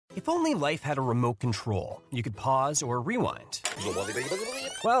If only life had a remote control, you could pause or rewind.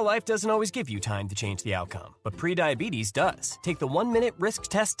 Well, life doesn't always give you time to change the outcome, but prediabetes does. Take the 1-minute risk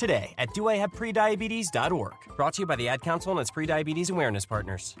test today at doihaveprediabetes.org. Brought to you by the Ad Council and its prediabetes awareness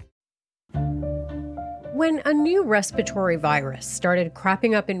partners. When a new respiratory virus started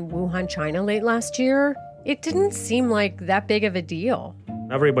cropping up in Wuhan, China late last year, it didn't seem like that big of a deal.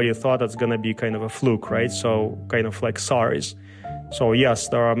 Everybody thought it's going to be kind of a fluke, right? So kind of like SARS. So yes,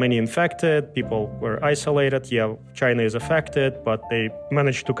 there are many infected, people were isolated, yeah, China is affected, but they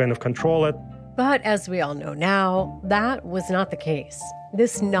managed to kind of control it. But as we all know now, that was not the case.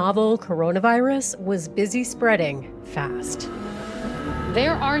 This novel coronavirus was busy spreading fast.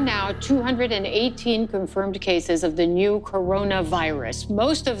 There are now 218 confirmed cases of the new coronavirus,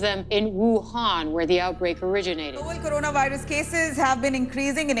 most of them in Wuhan, where the outbreak originated. Global coronavirus cases have been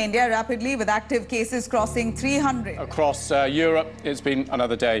increasing in India rapidly, with active cases crossing 300. Across Europe, it's been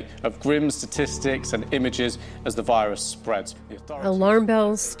another day of grim statistics and images as the virus spreads. Alarm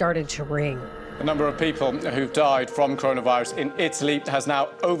bells started to ring. The number of people who've died from coronavirus in Italy has now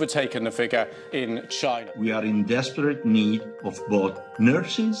overtaken the figure in China. We are in desperate need of both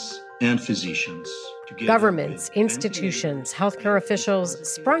nurses and physicians. Governments, institutions, healthcare officials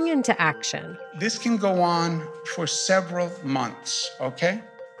sprung into action. This can go on for several months, okay?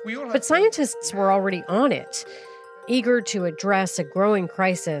 But scientists were already on it. Eager to address a growing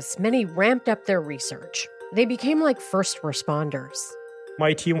crisis, many ramped up their research. They became like first responders.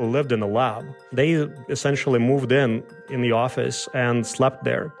 My team lived in the lab. They essentially moved in the office and slept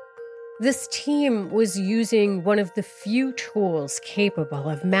there. This team was using one of the few tools capable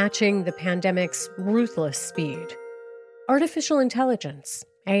of matching the pandemic's ruthless speed: artificial intelligence,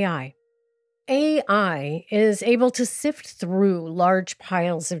 AI. AI is able to sift through large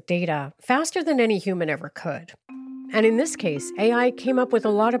piles of data faster than any human ever could. And in this case, AI came up with a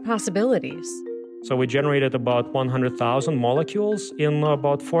lot of possibilities. So we generated about 100,000 molecules in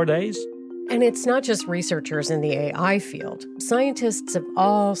about 4 days. And it's not just researchers in the AI field. Scientists of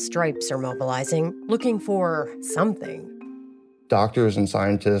all stripes are mobilizing, looking for something. Doctors and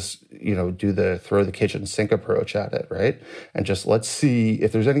scientists, do the throw the kitchen sink approach at it, right? And just let's see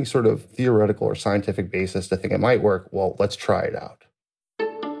if there's any sort of theoretical or scientific basis to think it might work. Well, let's try it out.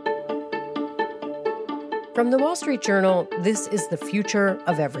 From the Wall Street Journal, this is The Future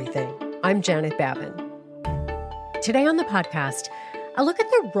of Everything. I'm Janet Babin. Today on the podcast, a look at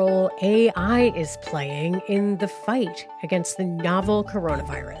the role AI is playing in the fight against the novel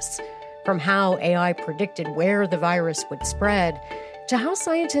coronavirus, from how AI predicted where the virus would spread to how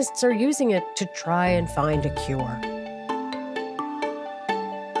scientists are using it to try and find a cure.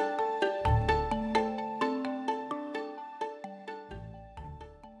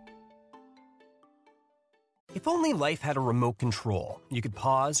 If only life had a remote control, you could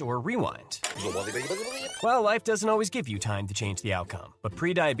pause or rewind. Well, life doesn't always give you time to change the outcome, but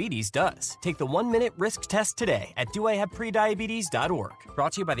prediabetes does. Take the 1-minute risk test today at doihaveprediabetes.org.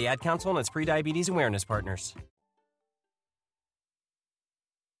 Brought to you by the Ad Council and its prediabetes awareness partners.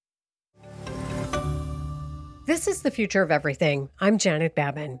 This is The Future of Everything. I'm Janet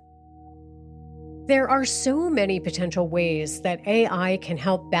Babin. There are so many potential ways that AI can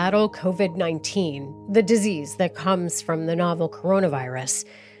help battle COVID-19, the disease that comes from the novel coronavirus,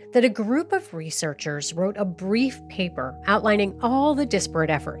 that a group of researchers wrote a brief paper outlining all the disparate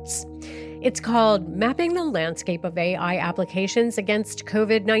efforts. It's called Mapping the Landscape of AI Applications Against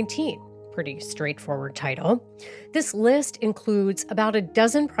COVID-19. Pretty straightforward title. This list includes about a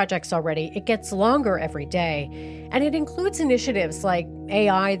dozen projects already. It gets longer every day. And it includes initiatives like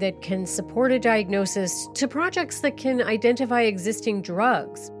AI that can support a diagnosis to projects that can identify existing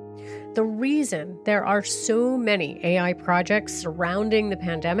drugs. The reason there are so many AI projects surrounding the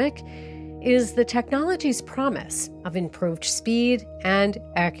pandemic is the technology's promise of improved speed and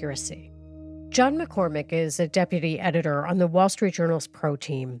accuracy. John McCormick is a deputy editor on the Wall Street Journal's Pro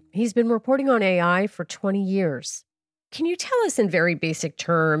team. He's been reporting on AI for 20 years. Can you tell us in very basic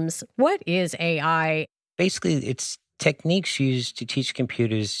terms, what is AI? Basically, it's techniques used to teach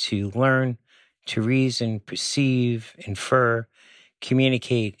computers to learn, to reason, perceive, infer,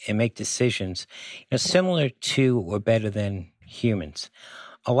 communicate, and make decisions, similar to or better than humans.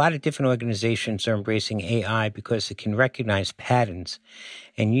 A lot of different organizations are embracing AI because it can recognize patterns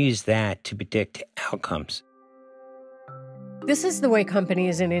and use that to predict outcomes. This is the way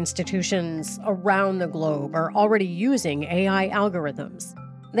companies and institutions around the globe are already using AI algorithms.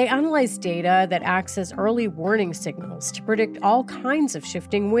 They analyze data that acts as early warning signals to predict all kinds of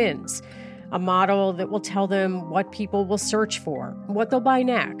shifting winds. A model that will tell them what people will search for, what they'll buy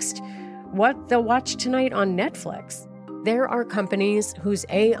next, what they'll watch tonight on Netflix. There are companies whose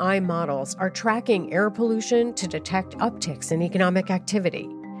AI models are tracking air pollution to detect upticks in economic activity.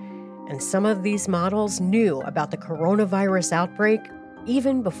 And some of these models knew about the coronavirus outbreak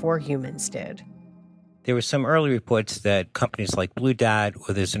even before humans did. There were some early reports that companies like Blue Dot,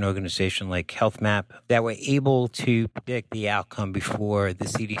 or there's an organization like Health Map, that were able to predict the outcome before the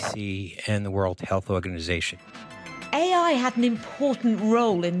CDC and the World Health Organization. AI had an important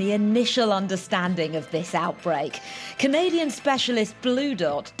role in the initial understanding of this outbreak. Canadian specialist Blue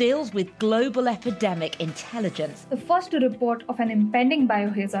Dot deals with global epidemic intelligence. The first to report of an impending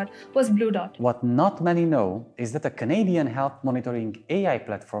biohazard was Blue Dot. What not many know is that a Canadian health monitoring AI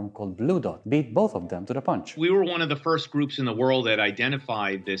platform called Blue Dot beat both of them to the punch. We were one of the first groups in the world that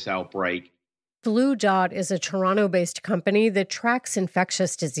identified this outbreak. Blue Dot is a Toronto-based company that tracks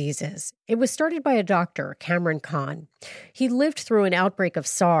infectious diseases. It was started by a doctor, Cameron Kahn. He lived through an outbreak of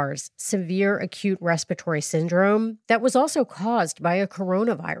SARS, severe acute respiratory syndrome, that was also caused by a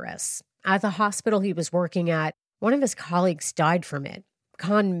coronavirus. At the hospital he was working at, one of his colleagues died from it.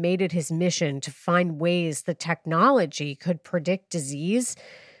 Kahn made it his mission to find ways the technology could predict disease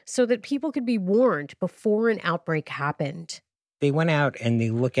so that people could be warned before an outbreak happened. They went out and they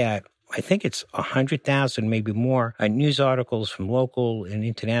look at, I think it's 100,000, maybe more, news articles from local and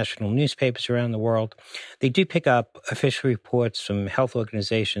international newspapers around the world. They do pick up official reports from health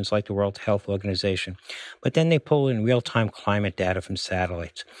organizations like the World Health Organization, but then they pull in real-time climate data from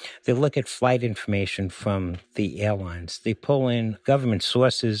satellites. They look at flight information from the airlines. They pull in government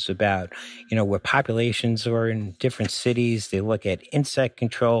sources about, where populations are in different cities. They look at insect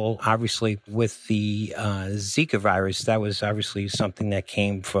control. Obviously, with the Zika virus, that was obviously something that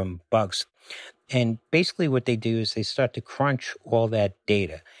came from bugs. And basically what they do is they start to crunch all that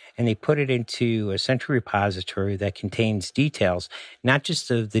data and they put it into a central repository that contains details, not just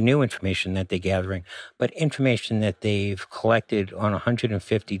of the new information that they're gathering, but information that they've collected on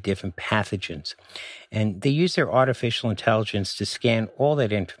 150 different pathogens. And they use their artificial intelligence to scan all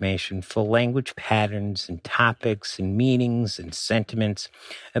that information for language patterns and topics and meanings and sentiments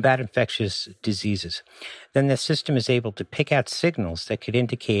about infectious diseases. Then the system is able to pick out signals that could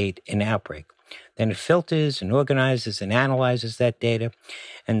indicate an outbreak. Then it filters and organizes and analyzes that data.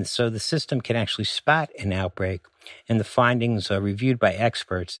 And so the system can actually spot an outbreak, and the findings are reviewed by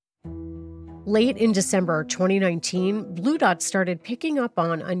experts. Late in December 2019, Blue Dot started picking up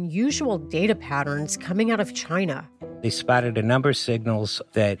on unusual data patterns coming out of China. They spotted a number of signals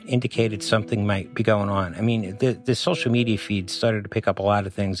that indicated something might be going on. I mean, the social media feed started to pick up a lot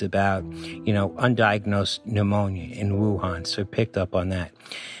of things about, undiagnosed pneumonia in Wuhan, so it picked up on that.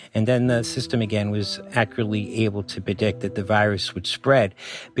 And then the system, again, was accurately able to predict that the virus would spread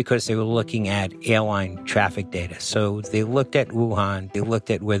because they were looking at airline traffic data. So they looked at Wuhan, they looked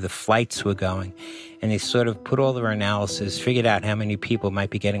at where the flights were going, and they sort of put all their analysis, figured out how many people might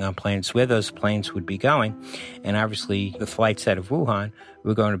be getting on planes, where those planes would be going. And obviously, the flights out of Wuhan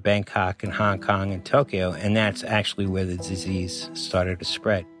were going to Bangkok and Hong Kong and Tokyo, and that's actually where the disease started to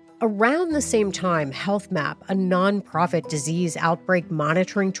spread. Around the same time, Health Map, a nonprofit disease outbreak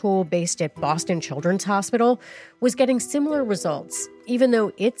monitoring tool based at Boston Children's Hospital, was getting similar results, even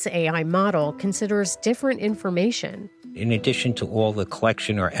though its AI model considers different information. In addition to all the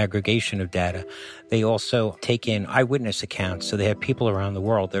collection or aggregation of data, they also take in eyewitness accounts. So they have people around the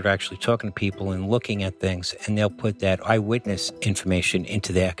world that are actually talking to people and looking at things, and they'll put that eyewitness information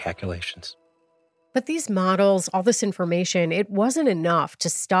into their calculations. But these models, all this information, it wasn't enough to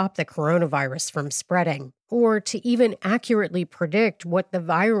stop the coronavirus from spreading or to even accurately predict what the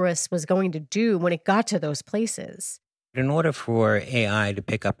virus was going to do when it got to those places. In order for AI to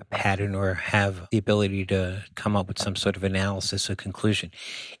pick up a pattern or have the ability to come up with some sort of analysis or conclusion,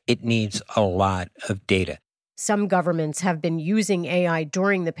 it needs a lot of data. Some governments have been using AI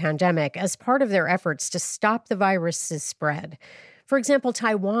during the pandemic as part of their efforts to stop the virus's spread. For example,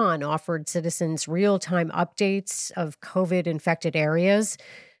 Taiwan offered citizens real-time updates of COVID-infected areas,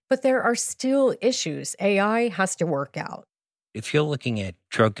 but there are still issues AI has to work out. If you're looking at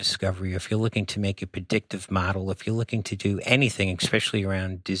drug discovery, if you're looking to make a predictive model, if you're looking to do anything, especially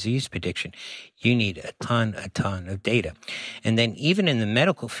around disease prediction, you need a ton of data. And then even in the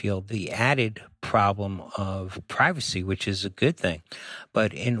medical field, the added problem of privacy, which is a good thing.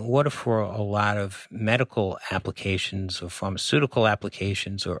 But in order for a lot of medical applications or pharmaceutical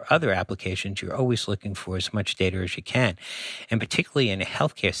applications or other applications, you're always looking for as much data as you can. And particularly in a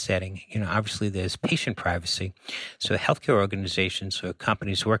healthcare setting, obviously there's patient privacy. So healthcare organizations or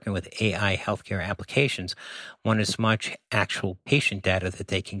companies working with AI healthcare applications want as much actual patient data that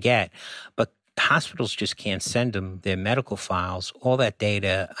they can get. But hospitals just can't send them their medical files. All that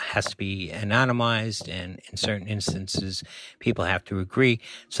data has to be anonymized, and in certain instances, people have to agree.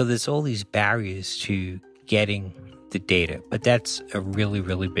 So there's all these barriers to getting the data, but that's a really,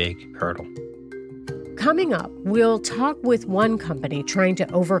 really big hurdle. Coming up, we'll talk with one company trying to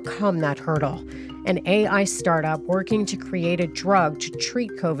overcome that hurdle, an AI startup working to create a drug to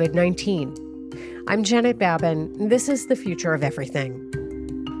treat COVID-19. I'm Janet Babin. This is The Future of Everything.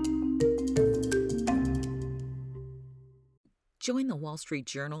 Join the Wall Street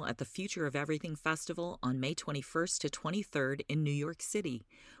Journal at the Future of Everything Festival on May 21st to 23rd in New York City,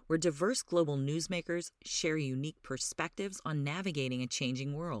 where diverse global newsmakers share unique perspectives on navigating a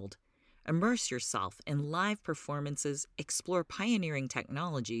changing world. Immerse yourself in live performances, explore pioneering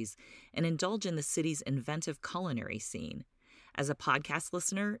technologies, and indulge in the city's inventive culinary scene. As a podcast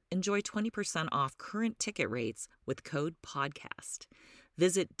listener, enjoy 20% off current ticket rates with code PODCAST.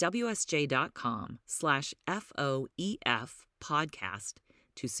 Visit WSJ.com/FOEF podcast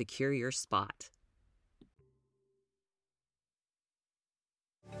to secure your spot.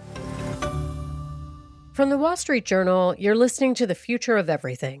 From the Wall Street Journal, you're listening to The Future of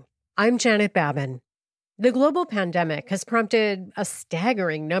Everything. I'm Janet Babin. The global pandemic has prompted a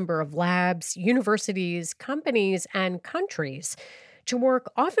staggering number of labs, universities, companies, and countries to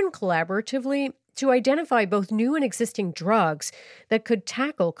work often collaboratively to identify both new and existing drugs that could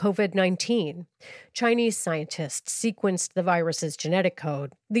tackle COVID-19. Chinese scientists sequenced the virus's genetic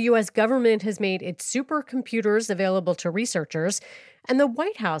code. The U.S. government has made its supercomputers available to researchers, and the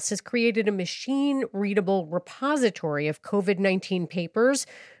White House has created a machine-readable repository of COVID-19 papers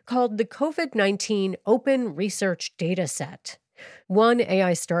called the COVID-19 Open Research Dataset. One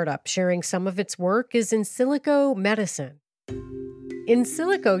AI startup sharing some of its work is In Silico Medicine. In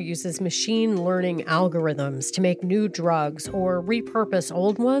Silico uses machine learning algorithms to make new drugs or repurpose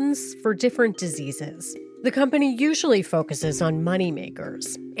old ones for different diseases. The company usually focuses on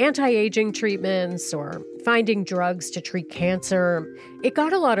moneymakers, anti-aging treatments, or finding drugs to treat cancer. It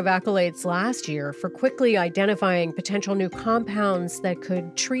got a lot of accolades last year for quickly identifying potential new compounds that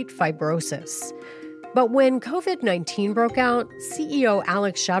could treat fibrosis. But when COVID-19 broke out, CEO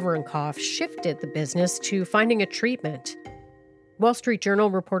Alex Shavrankov shifted the business to finding a treatment. Wall Street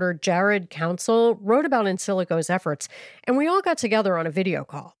Journal reporter Jared Council wrote about In Silico's efforts, and we all got together on a video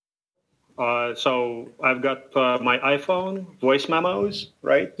call. So I've got my iPhone, voice memos,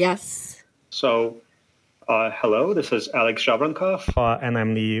 right? Yes. So, hello, this is Alex Shavrankov, and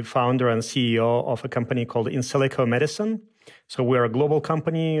I'm the founder and CEO of a company called In Silico Medicine. So we're a global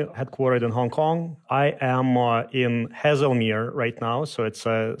company headquartered in Hong Kong. I am in Haslemere right now, so it's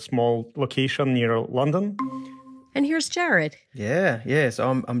a small location near London. And here's Jared. Yeah.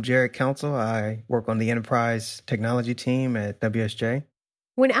 So I'm Jared Council. I work on the enterprise technology team at WSJ.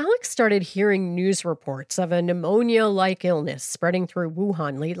 When Alex started hearing news reports of a pneumonia-like illness spreading through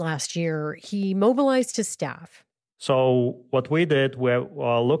Wuhan late last year, he mobilized his staff. So what we did, we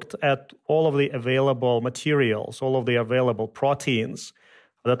looked at all of the available materials, all of the available proteins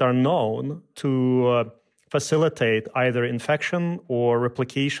that are known to facilitate either infection or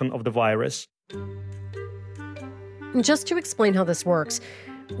replication of the virus. Just to explain how this works,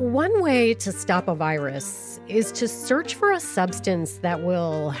 one way to stop a virus is to search for a substance that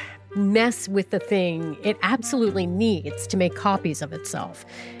will mess with the thing it absolutely needs to make copies of itself.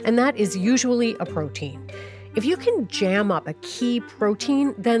 And that is usually a protein. If you can jam up a key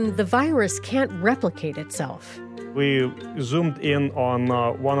protein, then the virus can't replicate itself. We zoomed in on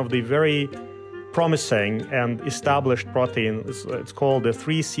one of the very promising and established proteins. It's called the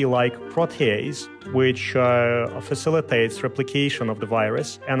 3C-like protease, which facilitates replication of the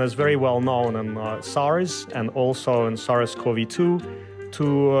virus and is very well known in SARS and also in SARS-CoV-2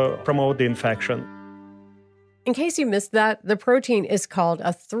 to promote the infection. In case you missed that, the protein is called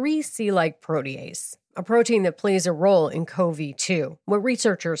a 3C-like protease, a protein that plays a role in CoV-2, what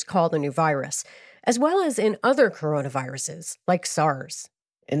researchers call the new virus, as well as in other coronaviruses like SARS.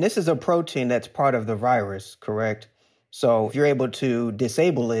 And this is a protein that's part of the virus, correct? So if you're able to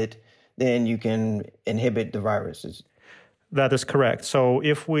disable it, then you can inhibit the viruses. That is correct. So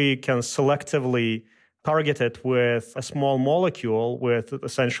if we can selectively target it with a small molecule, with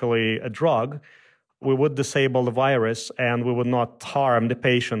essentially a drug, we would disable the virus and we would not harm the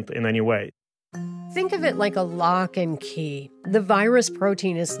patient in any way. Think of it like a lock and key. The virus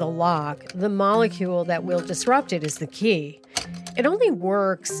protein is the lock. The molecule that will disrupt it is the key. It only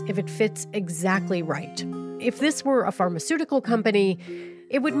works if it fits exactly right. If this were a pharmaceutical company,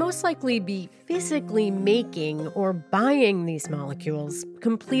 it would most likely be physically making or buying these molecules,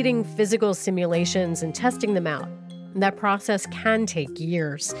 completing physical simulations and testing them out. That process can take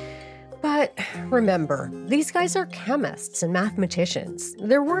years. But remember, these guys are chemists and mathematicians.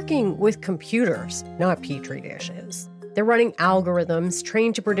 They're working with computers, not petri dishes. They're running algorithms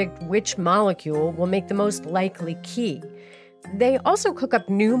trained to predict which molecule will make the most likely key. They also cook up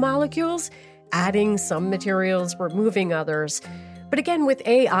new molecules, adding some materials, removing others. But again, with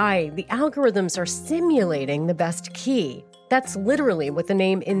AI, the algorithms are simulating the best key. That's literally what the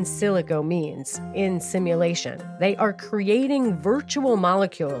name in silico means, in simulation. They are creating virtual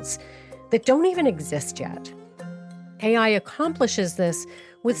molecules that don't even exist yet. AI accomplishes this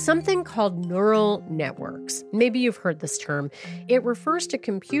with something called neural networks. Maybe you've heard this term. It refers to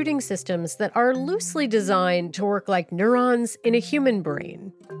computing systems that are loosely designed to work like neurons in a human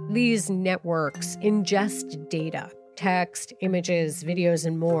brain. These networks ingest data, text, images, videos,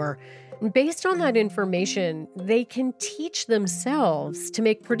 and more. Based on that information, they can teach themselves to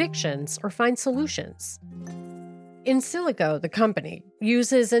make predictions or find solutions. In Silico, the company,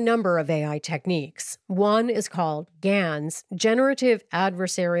 uses a number of AI techniques. One is called GANs, Generative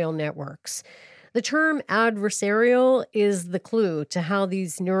Adversarial Networks. The term adversarial is the clue to how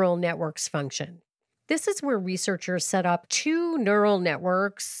these neural networks function. This is where researchers set up two neural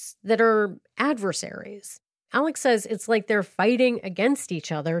networks that are adversaries. Alex says it's like they're fighting against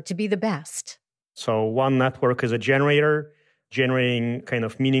each other to be the best. So one network is a generator, generating kind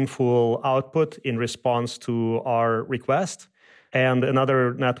of meaningful output in response to our request. And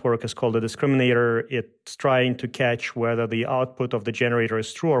another network is called a discriminator. It's trying to catch whether the output of the generator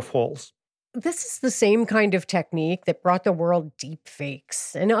is true or false. This is the same kind of technique that brought the world deep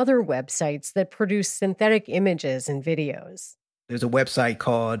fakes and other websites that produce synthetic images and videos. There's a website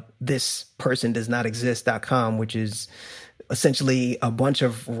called thispersondoesnotexist.com, which is essentially a bunch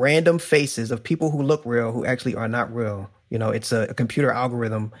of random faces of people who look real who actually are not real. You know, it's a computer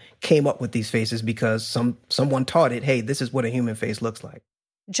algorithm came up with these faces because someone taught it, hey, this is what a human face looks like.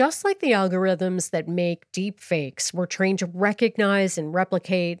 Just like the algorithms that make deep fakes were trained to recognize and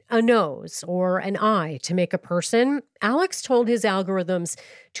replicate a nose or an eye to make a person, Alex told his algorithms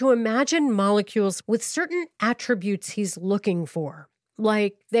to imagine molecules with certain attributes he's looking for.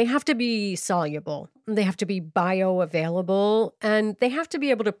 Like, they have to be soluble, they have to be bioavailable, and they have to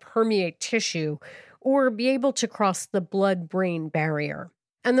be able to permeate tissue or be able to cross the blood-brain barrier.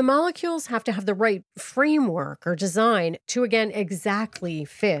 And the molecules have to have the right framework or design to, again, exactly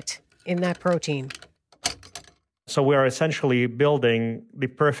fit in that protein. So we are essentially building the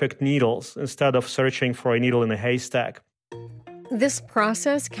perfect needles instead of searching for a needle in a haystack. This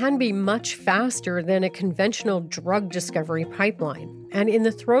process can be much faster than a conventional drug discovery pipeline. And in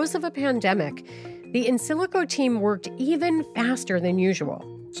the throes of a pandemic, the In Silico team worked even faster than usual.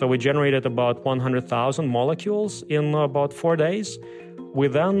 So we generated about 100,000 molecules in about 4 days. We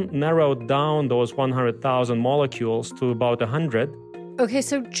then narrowed down those 100,000 molecules to about 100. Okay,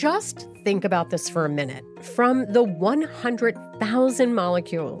 so just think about this for a minute. From the 100,000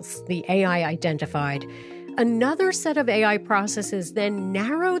 molecules the AI identified, another set of AI processes then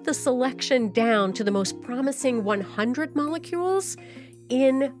narrowed the selection down to the most promising 100 molecules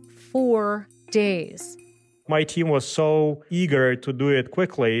in 4 days. My team was so eager to do it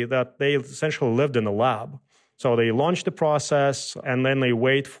quickly that they essentially lived in a lab. So they launch the process and then they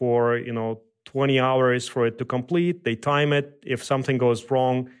wait for, 20 hours for it to complete. They time it. If something goes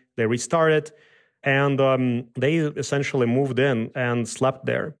wrong, they restart it. And they essentially moved in and slept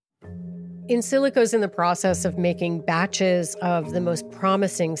there. In Silico's in the process of making batches of the most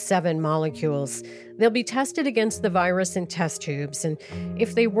promising 7 molecules. They'll be tested against the virus in test tubes. And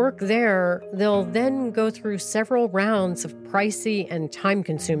if they work there, they'll then go through several rounds of pricey and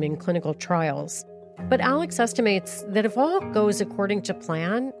time-consuming clinical trials. But Alex estimates that if all goes according to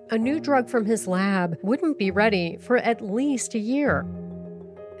plan, a new drug from his lab wouldn't be ready for at least a year.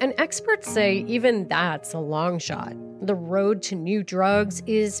 And experts say even that's a long shot. The road to new drugs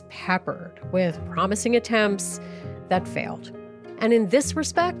is peppered with promising attempts that failed. And in this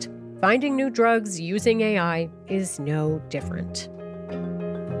respect, finding new drugs using AI is no different.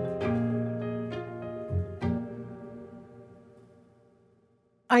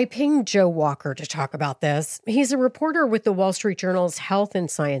 I pinged Joe Walker to talk about this. He's a reporter with the Wall Street Journal's Health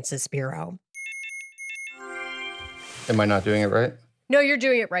and Sciences Bureau. Am I not doing it right? No, you're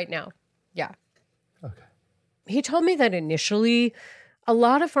doing it right now. Yeah. Okay. He told me that initially, a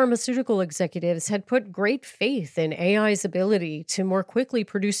lot of pharmaceutical executives had put great faith in AI's ability to more quickly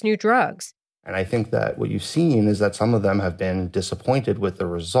produce new drugs. And I think that what you've seen is that some of them have been disappointed with the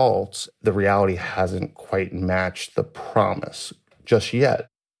results. The reality hasn't quite matched the promise just yet.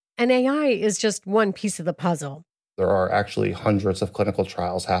 And AI is just one piece of the puzzle. There are actually hundreds of clinical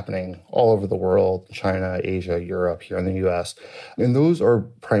trials happening all over the world, China, Asia, Europe, here in the US. And those are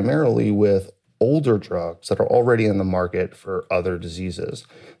primarily with older drugs that are already in the market for other diseases.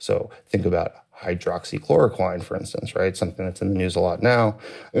 So think about hydroxychloroquine, for instance, right? Something that's in the news a lot now,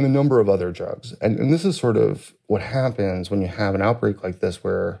 and a number of other drugs. And this is sort of what happens when you have an outbreak like this,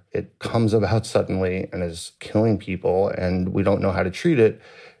 where it comes about suddenly and is killing people, and we don't know how to treat it.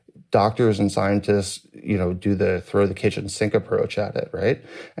 Doctors and scientists, do the throw the kitchen sink approach at it, right?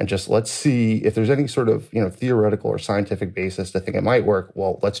 And just let's see if there's any sort of, theoretical or scientific basis to think it might work.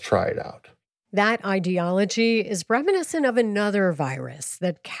 Well, let's try it out. That ideology is reminiscent of another virus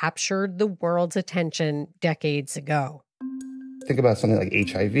that captured the world's attention decades ago. Think about something like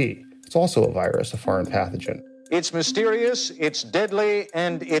HIV. It's also a virus, a foreign pathogen. It's mysterious, it's deadly,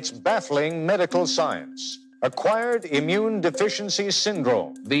 and it's baffling medical science. Acquired immune deficiency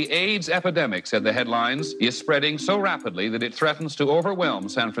syndrome. The AIDS epidemic, said the headlines, is spreading so rapidly that it threatens to overwhelm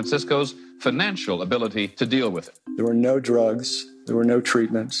San Francisco's financial ability to deal with it. There were no drugs, there were no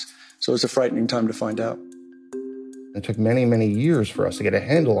treatments, so it's a frightening time to find out. It took many, many years for us to get a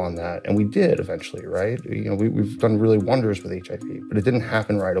handle on that, and we did eventually, right? We've done really wonders with HIV, but it didn't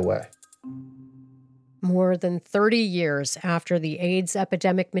happen right away. More than 30 years after the AIDS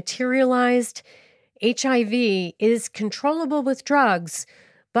epidemic materialized, HIV is controllable with drugs,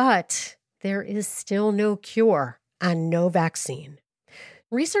 but there is still no cure and no vaccine.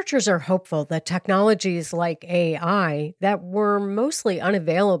 Researchers are hopeful that technologies like AI that were mostly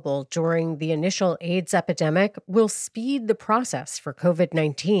unavailable during the initial AIDS epidemic will speed the process for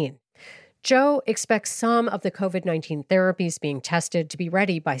COVID-19. Joe expects some of the COVID-19 therapies being tested to be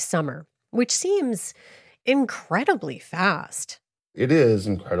ready by summer, which seems incredibly fast. It is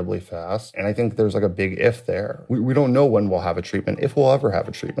incredibly fast, and I think there's like a big if there. We don't know when we'll have a treatment, if we'll ever have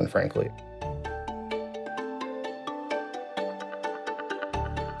a treatment, frankly.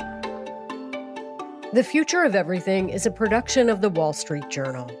 The Future of Everything is a production of The Wall Street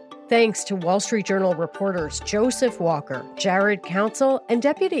Journal. Thanks to Wall Street Journal reporters Joseph Walker, Jared Council, and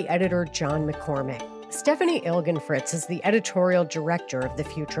Deputy Editor John McCormick. Stephanie Ilgenfritz is the editorial director of The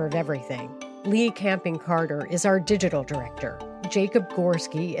Future of Everything. Lee Camping-Carter is our digital director. Jacob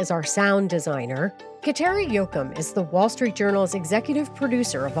Gorski is our sound designer. Kateri Yoakum is the Wall Street Journal's executive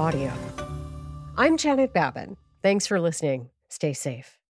producer of audio. I'm Janet Babin. Thanks for listening. Stay safe.